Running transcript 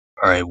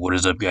Alright, what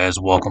is up guys?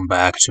 Welcome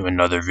back to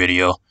another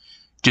video.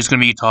 Just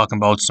going to be talking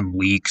about some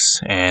leaks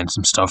and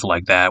some stuff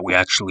like that. We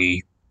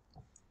actually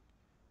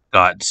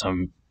got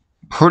some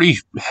pretty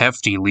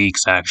hefty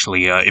leaks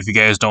actually. If you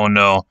guys don't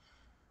know,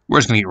 we're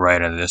just going to get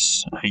right into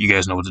this. You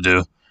guys know what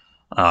to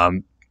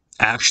do.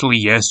 Actually,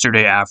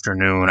 yesterday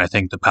afternoon, I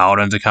think the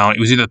Paladins account, it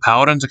was either the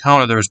Paladins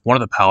account or there was one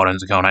of the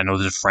Paladins account. I know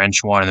there's a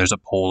French one and there's a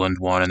Poland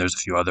one and there's a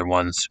few other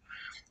ones.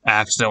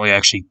 Accidentally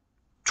actually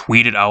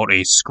tweeted out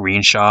a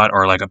screenshot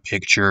or like a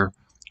picture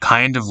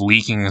kind of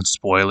leaking and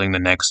spoiling the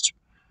next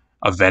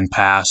event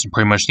pass and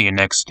pretty much the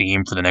next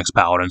theme for the next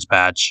Paladins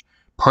patch.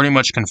 Pretty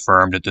much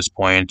confirmed at this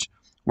point.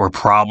 We're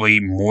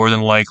probably more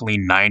than likely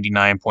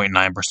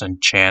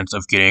 99.9% chance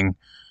of getting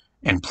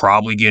and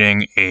probably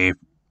getting a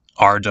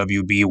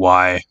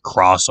RWBY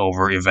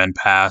crossover event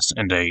pass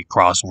and a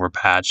crossover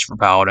patch for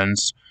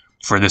Paladins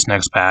for this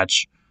next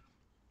patch.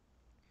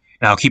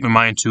 Now, keep in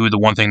mind, too, the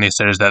one thing they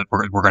said is that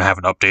we're going to have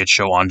an update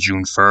show on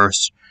June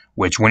 1st,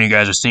 which when you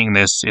guys are seeing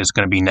this is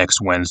going to be next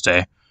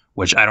Wednesday,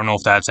 which I don't know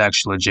if that's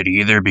actually legit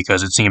either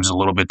because it seems a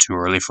little bit too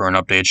early for an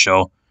update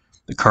show.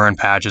 The current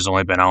patch has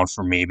only been out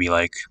for maybe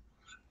like,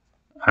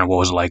 I don't know, what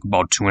was it, like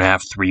about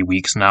 2.5, 3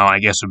 weeks now. I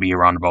guess it would be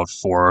around about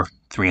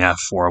 3.5,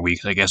 4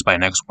 weeks, I guess, by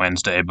next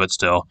Wednesday, but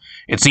still.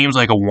 It seems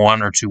like a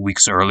 1 or 2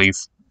 weeks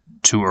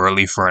too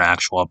early for an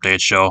actual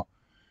update show.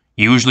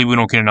 Usually we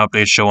don't get an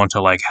update show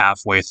until like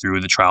halfway through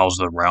the Trials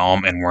of the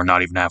Realm, and we're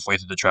not even halfway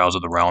through the Trials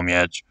of the Realm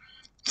yet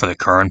for the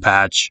current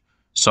patch.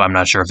 So I'm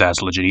not sure if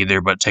that's legit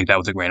either, but take that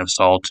with a grain of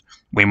salt.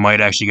 We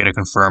might actually get a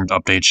confirmed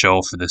update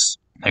show for this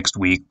next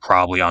week,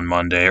 probably on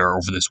Monday or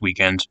over this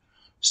weekend.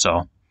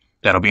 So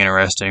that'll be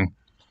interesting.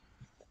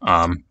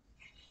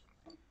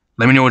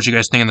 Let me know what you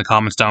guys think in the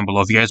comments down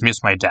below. If you guys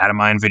missed my data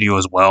mine video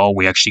as well,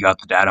 we actually got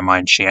the data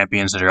mine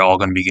champions that are all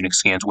going to be getting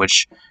skins,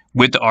 which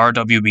with the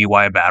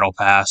RWBY battle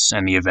pass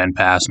and the event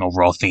pass and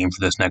overall theme for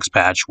this next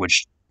patch,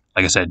 which,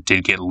 like I said,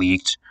 did get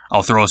leaked.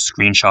 I'll throw a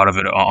screenshot of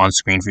it on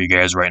screen for you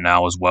guys right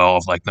now as well,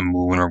 of like the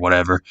moon or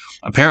whatever.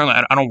 Apparently,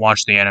 I don't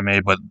watch the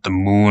anime, but the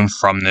moon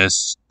from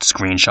this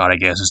screenshot, I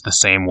guess, is the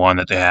same one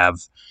that they have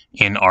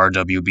in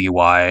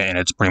RWBY, and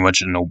it's pretty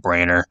much a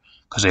no-brainer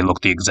because they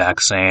look the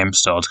exact same.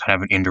 So it's kind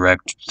of an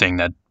indirect thing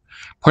that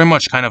pretty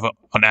much kind of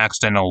an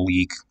accidental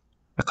leak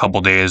a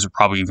couple days, or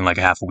probably even like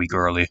a half a week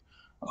early,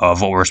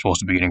 of what we're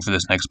supposed to be getting for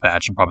this next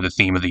patch, and probably the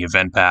theme of the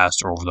event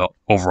pass or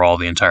overall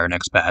the entire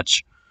next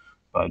patch.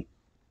 But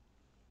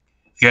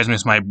if you guys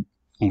missed my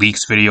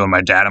leaks video and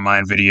my data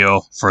mine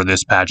video for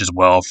this patch as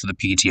well for the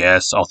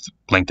PTS, I'll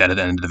link that at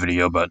the end of the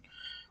video. But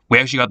we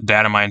actually got the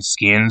data mine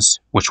skins,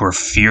 which were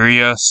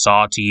Furia,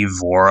 Sati,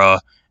 Vora,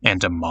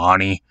 and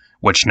Damani,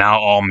 which now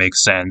all make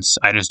sense.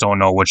 I just don't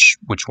know which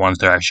ones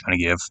they're actually going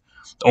to give.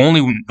 The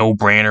only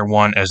no-brainer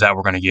one is that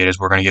we're going to get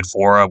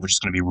Vora, which is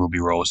going to be Ruby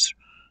Rose.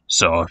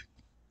 So,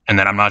 and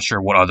then I'm not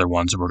sure what other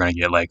ones we're going to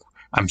get. Like,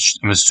 I'm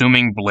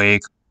assuming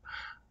Blake,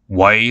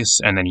 Weiss,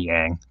 and then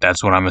Yang.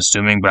 That's what I'm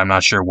assuming, but I'm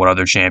not sure what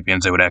other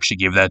champions they would actually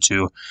give that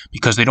to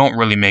because they don't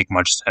really make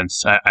much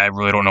sense. I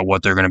really don't know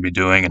what they're going to be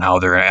doing and how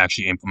they're going to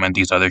actually implement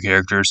these other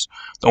characters.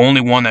 The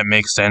only one that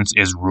makes sense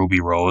is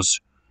Ruby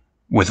Rose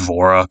with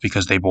Vora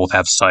because they both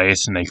have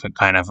Scythe and they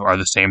kind of are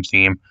the same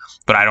theme.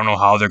 But I don't know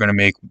how they're going to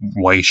make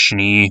Weiss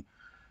Schnee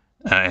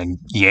and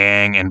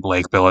Yang and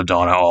Blake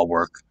Belladonna all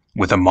work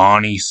with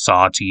Amani,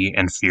 Sati,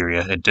 and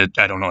Furia.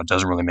 I don't know. It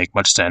doesn't really make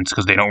much sense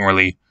because they don't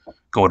really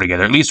go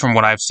together, at least from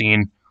what I've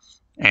seen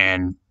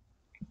and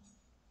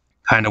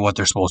kind of what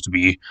they're supposed to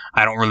be.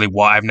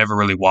 I've never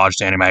really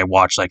watched anime. I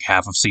watched like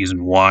half of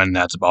season 1.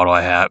 That's about all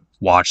I have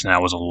watched, and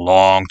that was a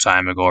long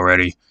time ago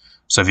already.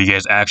 So if you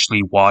guys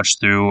actually watch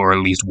through or at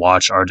least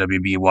watch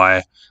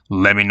RWBY,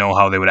 let me know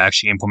how they would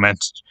actually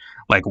implement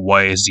like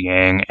Weiss,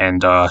 Yang,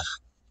 and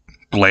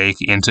Blake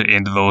into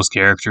those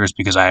characters,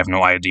 because I have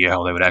no idea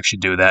how they would actually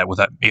do that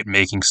without it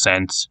making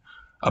sense.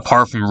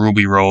 Apart from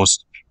Ruby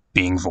Rose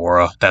being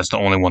Vora, that's the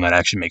only one that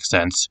actually makes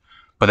sense.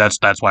 But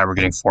that's why we're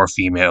getting 4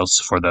 females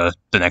for the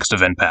next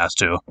event pass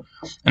too.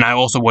 And I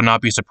also would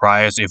not be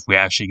surprised if we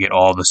actually get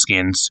all the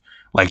skins,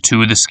 like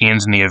 2 of the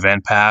skins in the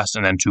event pass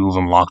and then 2 of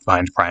them locked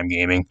behind Prime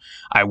Gaming.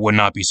 I would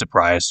not be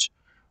surprised.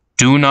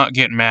 Do not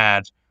get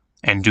mad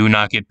and do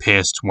not get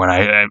pissed when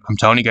I'm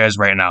telling you guys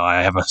right now,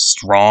 I have a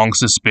strong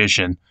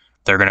suspicion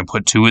they're going to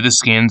put 2 of the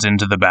skins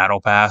into the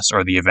battle pass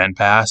or the event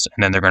pass,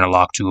 and then they're going to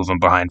lock 2 of them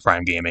behind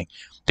Prime Gaming.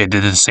 They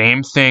did the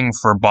same thing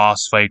for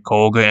Boss Fight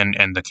Koga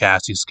and the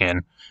Cassie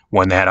skin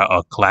when they had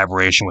a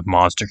collaboration with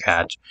Monster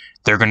Cat.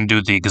 They're going to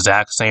do the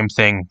exact same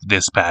thing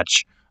this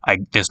patch.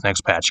 This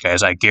next patch,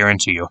 guys. I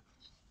guarantee you.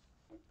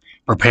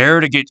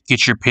 Prepare to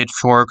get your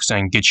pitchforks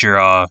and get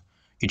your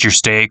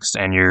stakes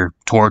and your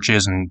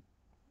torches and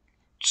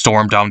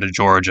storm down to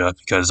Georgia,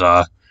 because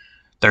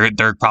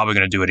they're probably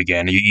going to do it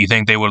again. You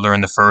think they would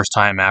learn the first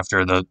time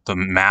after the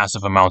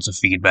massive amounts of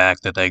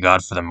feedback that they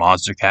got for the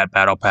Monster Cat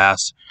Battle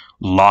Pass,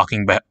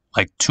 locking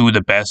like 2 of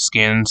the best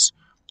skins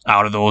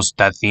out of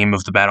that theme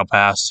of the Battle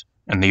Pass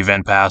and the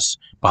Event Pass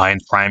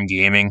behind Prime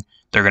Gaming?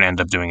 They're going to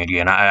end up doing it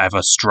again. I have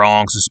a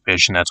strong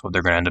suspicion that's what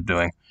they're going to end up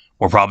doing.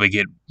 We'll probably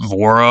get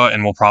Vora,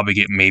 and we'll probably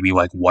get maybe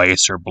like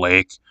Weiss or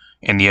Blake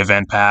in the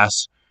event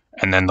pass,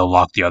 and then they'll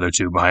lock the other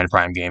two behind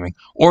Prime Gaming.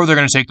 Or they're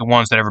going to take the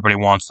ones that everybody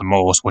wants the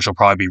most, which will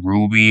probably be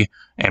Ruby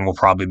and will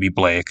probably be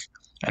Blake.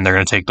 And they're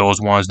going to take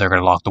those ones, and they're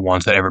going to lock the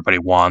ones that everybody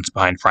wants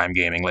behind Prime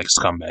Gaming, like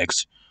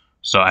Scumbags.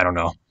 So I don't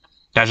know.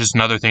 That's just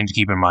another thing to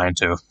keep in mind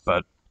too.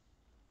 But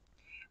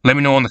let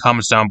me know in the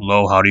comments down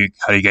below, how do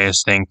you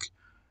guys think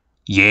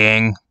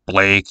Yang,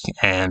 Blake,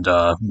 and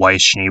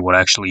Weiss would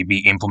actually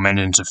be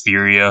implemented into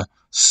Furia,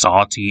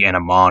 Salty, and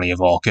Amani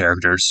of all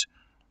characters.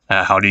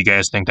 How do you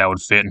guys think that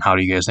would fit, and how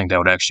do you guys think that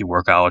would actually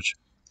work out?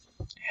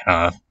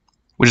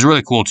 Which is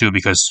really cool too,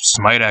 because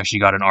Smite actually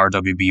got an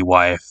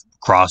RWBY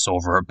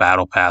crossover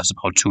battle pass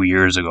about 2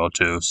 years ago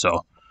too.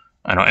 So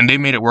I know, and they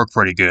made it work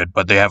pretty good.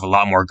 But they have a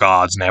lot more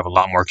gods, and they have a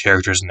lot more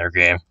characters in their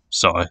game.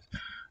 So,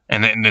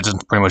 and it's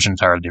pretty much an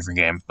entirely different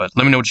game. But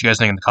let me know what you guys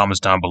think in the comments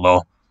down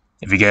below.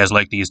 If you guys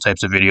like these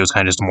types of videos,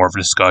 kind of just more of a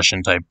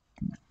discussion type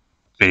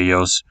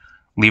videos,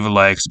 leave a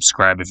like,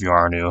 subscribe if you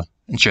are new,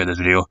 and share this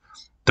video.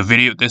 This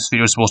video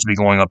is supposed to be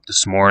going up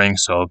this morning,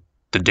 so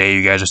the day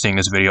you guys are seeing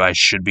this video, I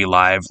should be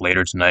live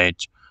later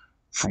tonight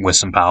with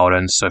some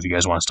Paladins. So if you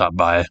guys want to stop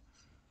by,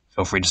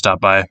 feel free to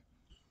stop by.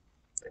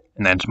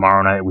 And then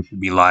tomorrow night, we should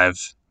be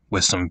live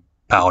with some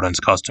Paladins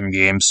custom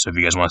games. So if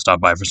you guys want to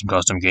stop by for some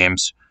custom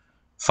games,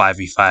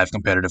 5v5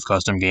 competitive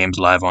custom games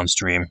live on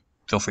stream,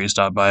 feel free to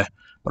stop by.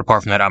 But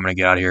apart from that, I'm going to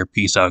get out of here.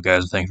 Peace out,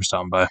 guys. Thanks for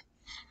stopping by.